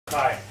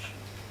חיים.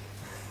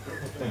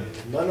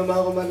 מה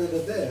נאמר ומה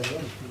נדבר?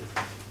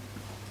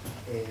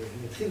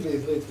 נתחיל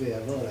בעברית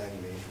ויעבור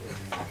לאנגלית.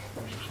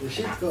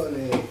 ראשית כל,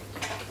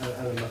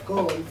 על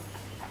המקום,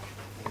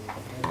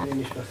 בני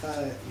משפחה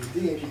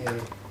יהודים,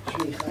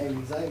 שמי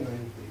חיים סיימן,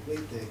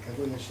 בעברית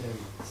קראו לשם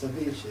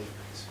סבי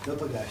שלא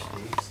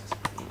פגשתי,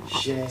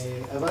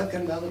 שעבד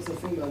כאן בארץ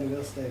צופים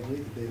באוניברסיטה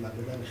העברית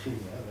במעבדה לכימיה,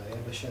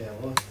 והיה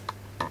בשיירות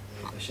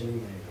בשנים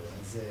האלו.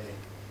 אז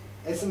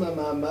עצם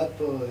המעמד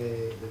פה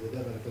לדבר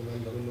על כמובן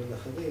דברים מאוד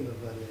אחרים,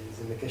 אבל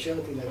זה מקשר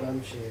אותי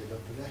לאדם שלא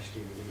פגשתי,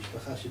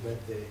 ולמשפחה שבאמת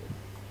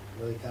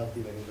לא הכרתי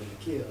ואני לא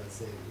מכיר,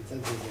 אז מצד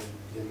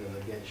זה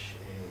מרגש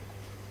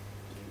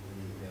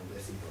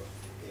מהרבה סיבות.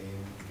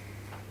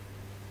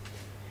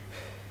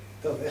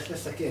 טוב, איך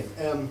לסכם?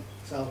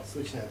 So I'll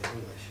switch now to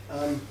English.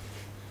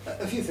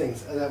 A few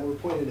things that were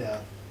pointed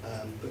out,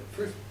 but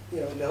first,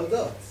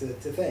 Yehudah,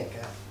 to thank.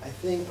 I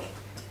think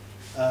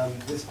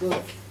this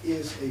book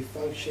is a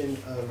function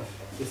of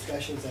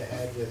discussions I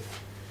had with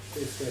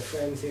his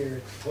friends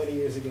here 20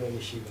 years ago in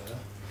Yeshiva,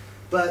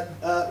 but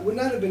would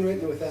not have been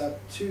written without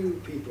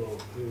two people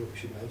who I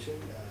should mention.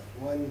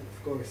 One, of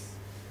course,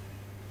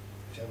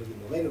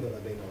 Villanova Law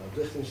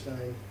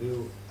who,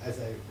 as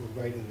I will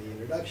write in the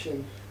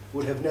introduction,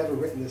 would have never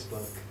written this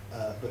book,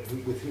 but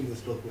with whom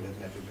this book would have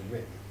never been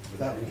written.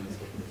 Without whom this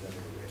book would have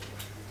never been written.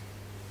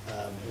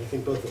 And I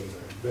think both of those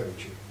are very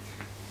true.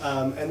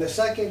 And the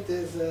second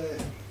is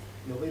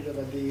Mori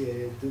Rabbi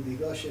Dudi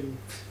Goshen,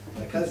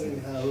 my cousin,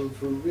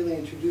 who really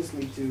introduced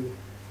me to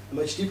a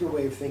much deeper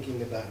way of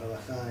thinking about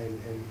Halakhah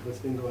and what's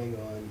been going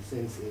on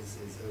since is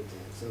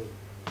Otan. So,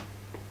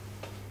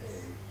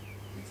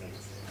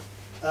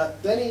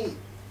 Benny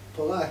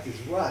Porat is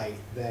right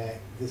that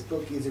this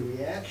book is a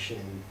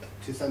reaction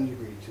to some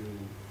degree to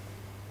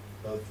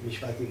both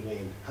Mishpat Ivri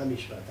and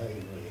HaMishpat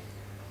HaIvri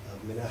of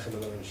Menachem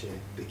Alon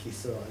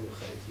shebekiso anu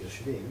chet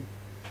yoshvim.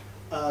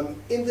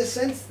 In the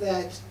sense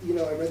that,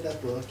 I read that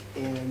book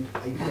and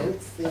I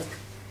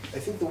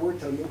think the word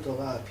Talmud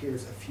Torah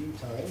appears a few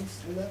times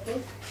in that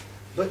book,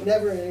 but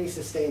never in any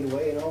sustained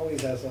way, and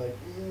always I was like,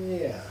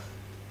 yeah.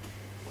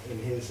 In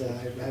his,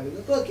 having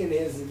the book, in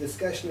his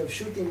discussion of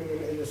Shutim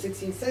in the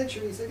 16th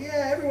century, he said,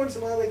 yeah, every once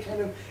in a while they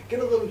kind of get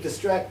a little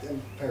distracted,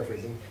 I'm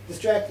paraphrasing,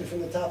 distracted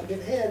from the topic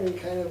at hand and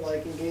kind of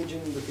like engage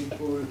in the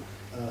people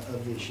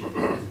of the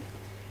yeshiva.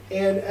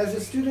 And as a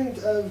student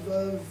of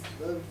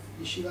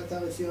Yeshivat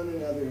HaLetzion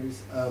and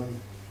others,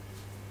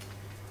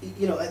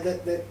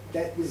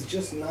 that was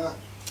just not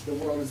the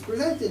world as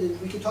presented.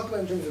 And we could talk about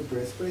it in terms of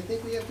bris, but I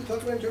think we have to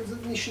talk about it in terms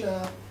of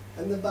Mishnah,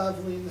 and the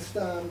Bavli, and the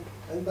Stam,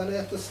 and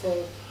Balei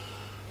Tosfot,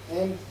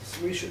 and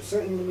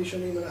certainly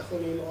Rishonim and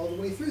Achronim all the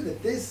way through.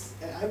 That this,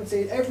 I would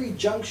say, at every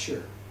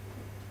juncture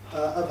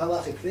of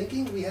halachic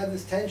thinking, we have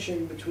this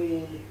tension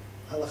between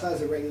Halakhah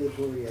as a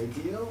regulatory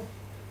ideal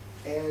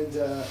and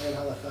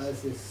Halakhah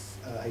as this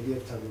idea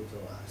of Talmud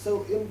Torah.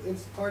 So in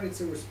part it's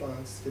a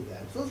response to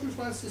that. It's also a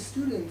response to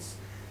students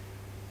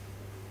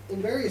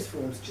in various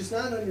forms, just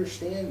not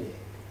understanding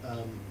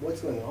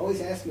what's going on.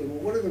 Always asking me,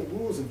 well, what are the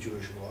rules of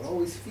Jewish law? And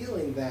always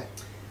feeling that,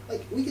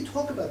 like, we could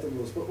talk about the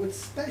rules, but what's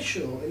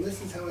special, and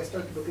this is how I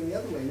start the book in the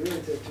other way,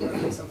 really to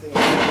write something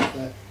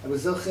like I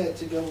was zochet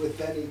to go with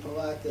Benny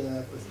Porat,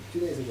 2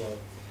 days ago,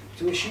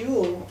 to a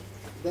shiur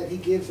that he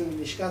gives in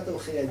Mishkat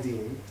Olchei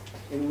Adin,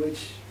 in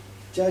which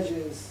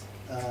judges,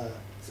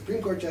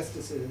 Supreme Court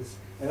justices,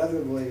 and other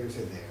lawyers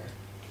are there.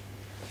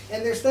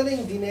 And they're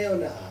studying Dinei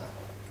Ona'ah.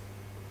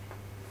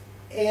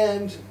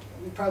 And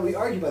we probably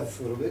argue about this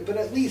a little bit, but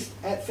at least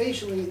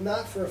facially,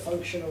 not for a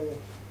functional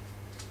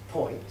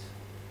point.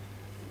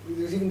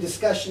 There's even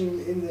discussion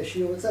in the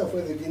shiur itself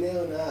whether Dinei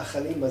Ona'ah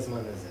chalim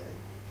bazman hazeh.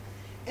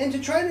 And to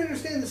try to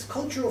understand this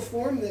cultural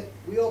form that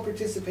we all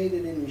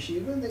participated in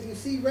yeshiva, and that you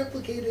see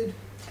replicated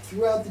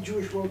throughout the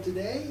Jewish world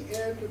today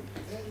and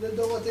the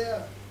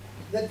Dorotea,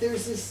 that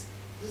there's this,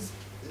 as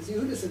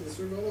Yehudah said, this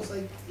sort of almost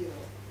like,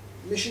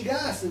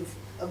 mishigas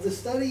of the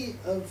study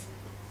of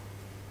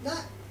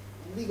not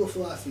legal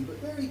philosophy, but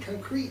very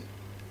concrete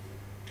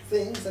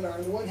things that are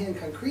on the one hand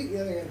concrete, on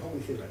the other hand wholly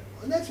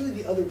theoretical. And that's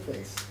really the other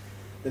place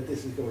that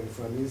this is going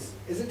from, is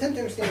attempt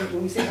to understand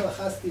when we say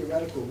Halakhah is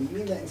theoretical, we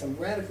mean that in some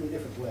radically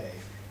different way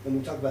when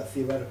we talk about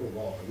theoretical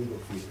law or legal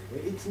theory.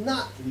 Right? It's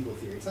not legal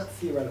theory, it's not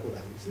theoretical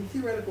that way. It's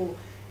theoretical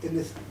in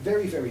this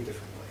very, very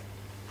different way.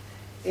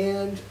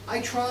 And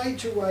I try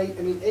to write,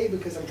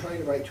 because I'm trying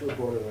to write to a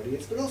broader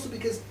audience, but also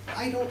because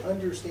I don't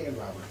understand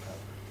Robert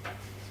Cover.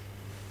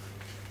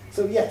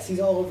 So yes, he's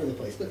all over the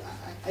place, but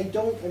I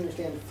don't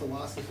understand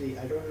philosophy,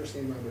 I don't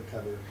understand Robert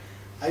Cover,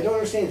 I don't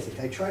understand things.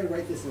 I try to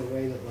write this in a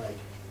way that,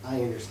 I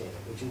understand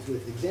it, which is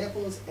with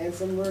examples and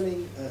from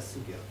learning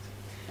sugyot.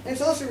 And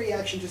it's also a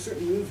reaction to a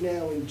certain move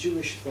now in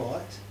Jewish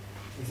thought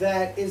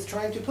that is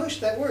trying to push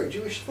that word,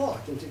 Jewish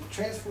thought, and to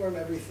transform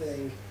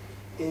everything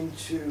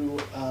into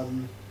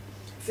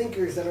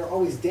thinkers that are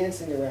always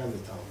dancing around the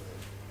Talmud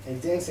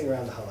and dancing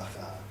around the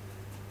Halakhah.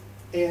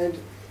 And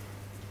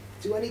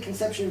to any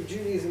conception of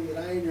Judaism that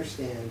I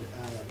understand,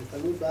 the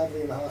Talmud Bavli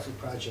and the Halachic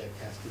project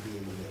has to be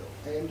in the middle.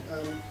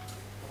 And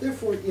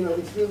therefore, you know,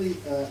 it's really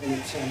an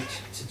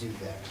attempt to do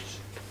that.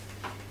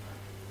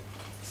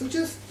 So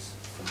just,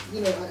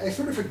 you know, I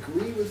sort of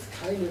agree with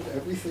kind of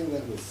everything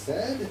that was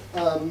said.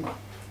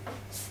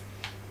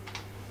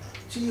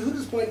 To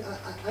Yehudah's point,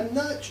 I'm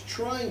not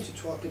trying to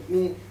talk,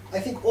 meaning I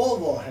think all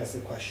law has the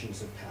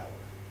questions of power.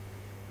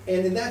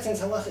 And in that sense,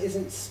 halacha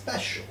isn't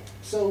special.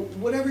 So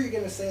whatever you're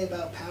going to say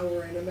about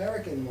power in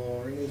American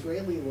law, or in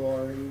Israeli law,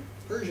 or in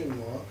Persian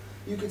law,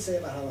 you could say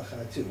about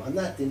halacha too. I'm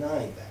not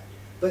denying that.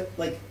 But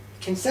like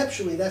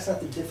conceptually, that's not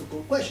the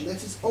difficult question.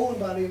 That's its own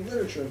body of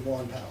literature of law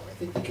and power. I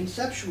think the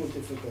conceptual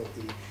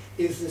difficulty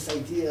is this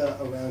idea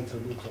around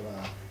Talmud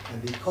Torah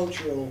and the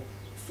cultural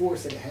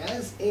force it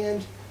has,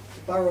 and to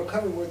borrow a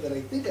cover word that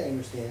I think I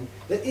understand,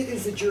 that it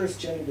is a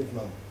jurisgenitive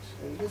moment.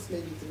 And this may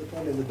be to the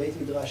point of the Beit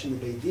Midrash and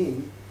the Beit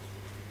Din.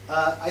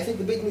 I think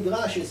the Beit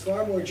Midrash is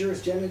far more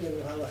jurisgenitive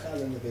in Halakhah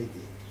than the Beit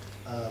Din.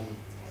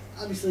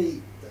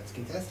 Obviously, that's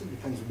contested,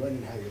 depends on when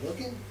and how you're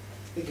looking.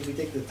 I think if we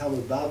take the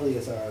Talmud Bavli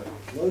as our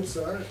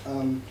lodestar,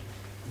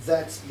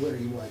 that's where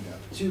you wind up.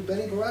 To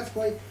Benny Porat's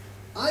point,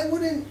 I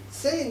wouldn't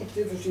say any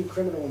difference between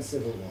criminal and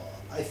civil law.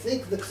 I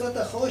think the Ksot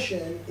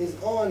HaChoshen is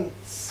on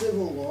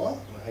civil law.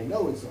 I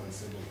know it's on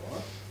civil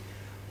law.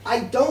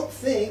 I don't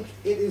think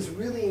it is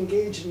really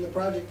engaged in the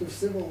project of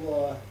civil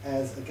law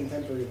as a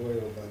contemporary lawyer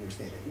will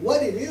understand it.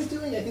 What it is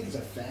doing, I think, is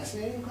a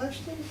fascinating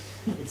question.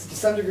 It's to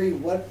some degree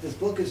what this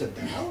book is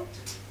about,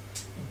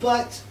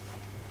 but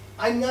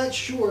I'm not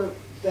sure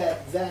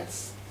that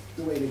that's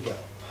the way to go.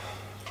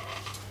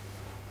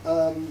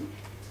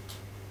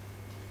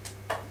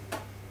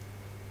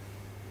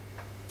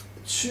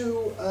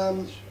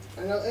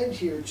 And I'll end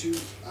here, to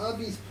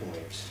Avi's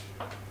point,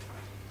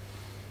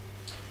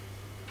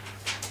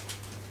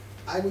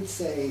 I would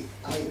say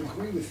I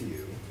agree with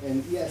you,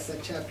 and yes,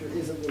 that chapter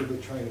is a little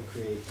bit trying to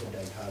create a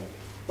dichotomy.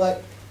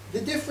 But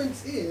the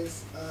difference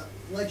is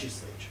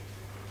legislature.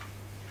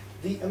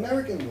 The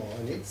American law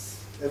and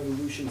its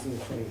evolutions in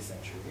the 20th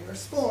century are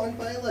spawned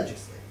by a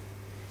legislature.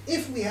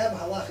 If we have a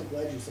halachic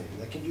legislature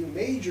that can do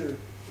major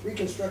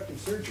reconstructive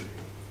surgery,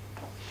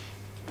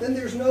 then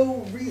there's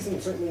no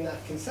reason, certainly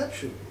not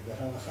conceptually, that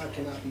halakhah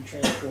cannot be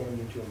transformed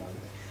into a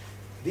monument.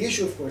 The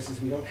issue, of course, is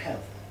we don't have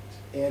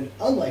that. And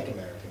unlike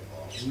American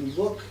law, we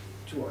look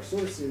to our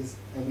sources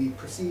and we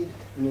proceed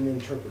in an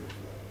interpretive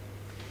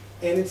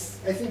mode. And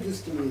I think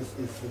this to me is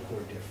the core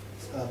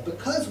difference.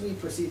 Because we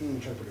proceed in an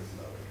interpretive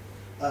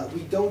mode,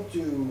 we don't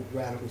do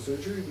radical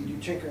surgery, we do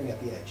tinkering at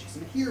the edges.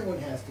 And here one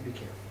has to be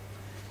careful.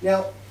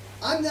 Now,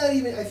 I'm not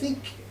even, I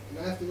think, and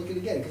I have to look at it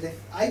again, because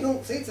I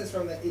don't say it's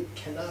from that it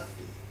cannot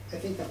be. I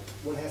think that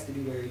one has to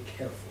be very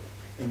careful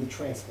in the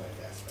transplant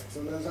aspect.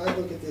 So as I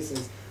look at this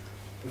as,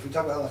 if we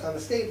talk about Halakhah in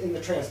the state, in the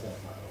transplant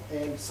model,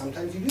 and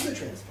sometimes you do the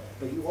transplant,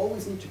 but you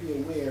always need to be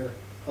aware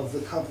of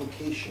the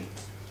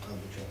complications of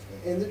the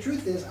transplant. And the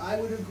truth is, I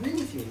would agree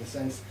with you in the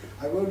sense,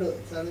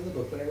 it's not in the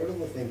book, but I wrote a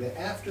little thing that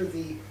after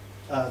the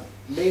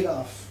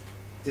Madoff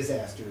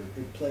disaster,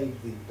 it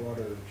plagued the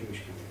broader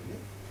Jewish community,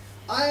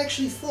 I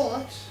actually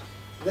thought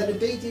that a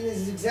Beit Din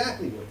is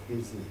exactly what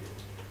is needed.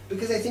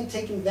 Because I think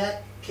taking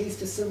that case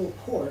to civil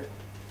court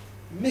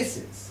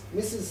misses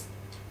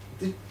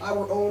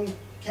our own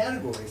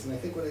categories. And I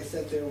think what I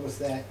said there was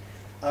that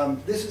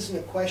this isn't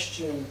a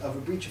question of a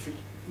breach of,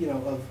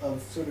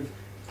 of sort of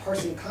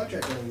parsing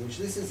contract language.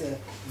 This is a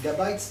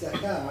gabait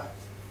tzedakah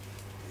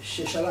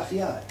sheshalach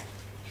yad.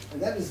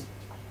 And that is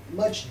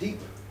much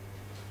deeper.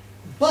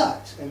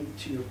 But, and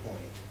to your point,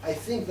 I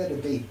think that a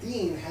Beit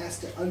Din has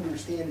to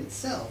understand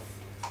itself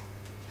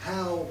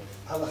how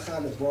halakhah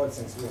in the broad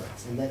sense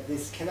works, and that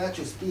this cannot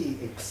just be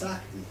a psak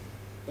din.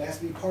 It has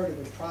to be part of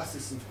a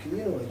process of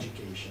communal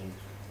education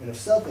and of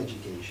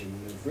self-education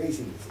and of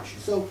raising this issue.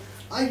 So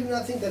I do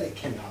not think that it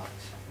cannot,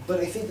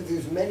 but I think that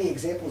there's many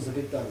examples of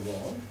it done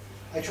wrong.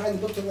 I try in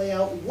the book to lay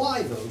out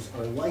why those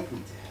are likely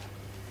to happen.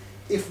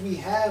 If we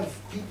have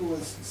people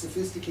as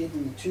sophisticated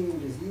and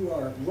attuned as you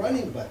are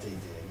running Batei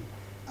Din,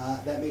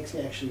 that makes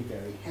me actually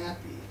very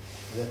happy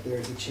that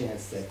there's a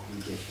chance that we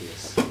get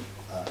this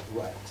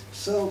right.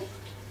 So,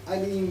 I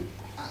mean,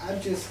 I'm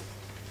just,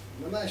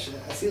 ממש,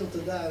 אסיר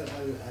תודה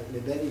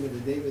לבני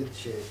ולדייוויד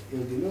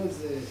שארגנו את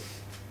זה,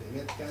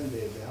 באמת כאן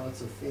בהר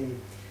הצופים,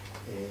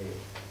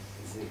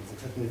 זה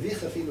קצת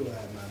מביך אפילו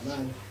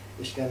המעמד,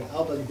 יש כאן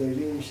 4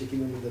 גדולים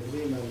שכאילו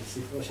מדברים על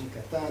ספרו של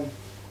קטן,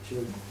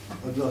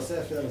 שעוד לא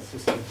ספר,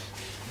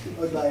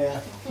 עוד בעיה.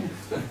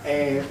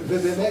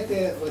 ובאמת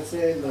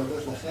רוצה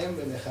להודות לכם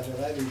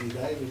ולחבריי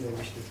וידידיי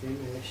ולמשתתפים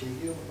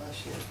שהגיעו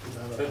ממש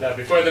תודה רבה.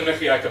 Before the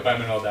Mechiyah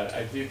Kapayim and all that,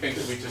 I do think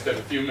that we just have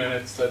a few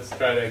minutes. Let's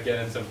try to get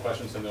in some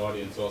questions from the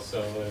audience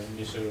also.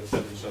 Misha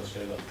said to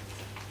share that.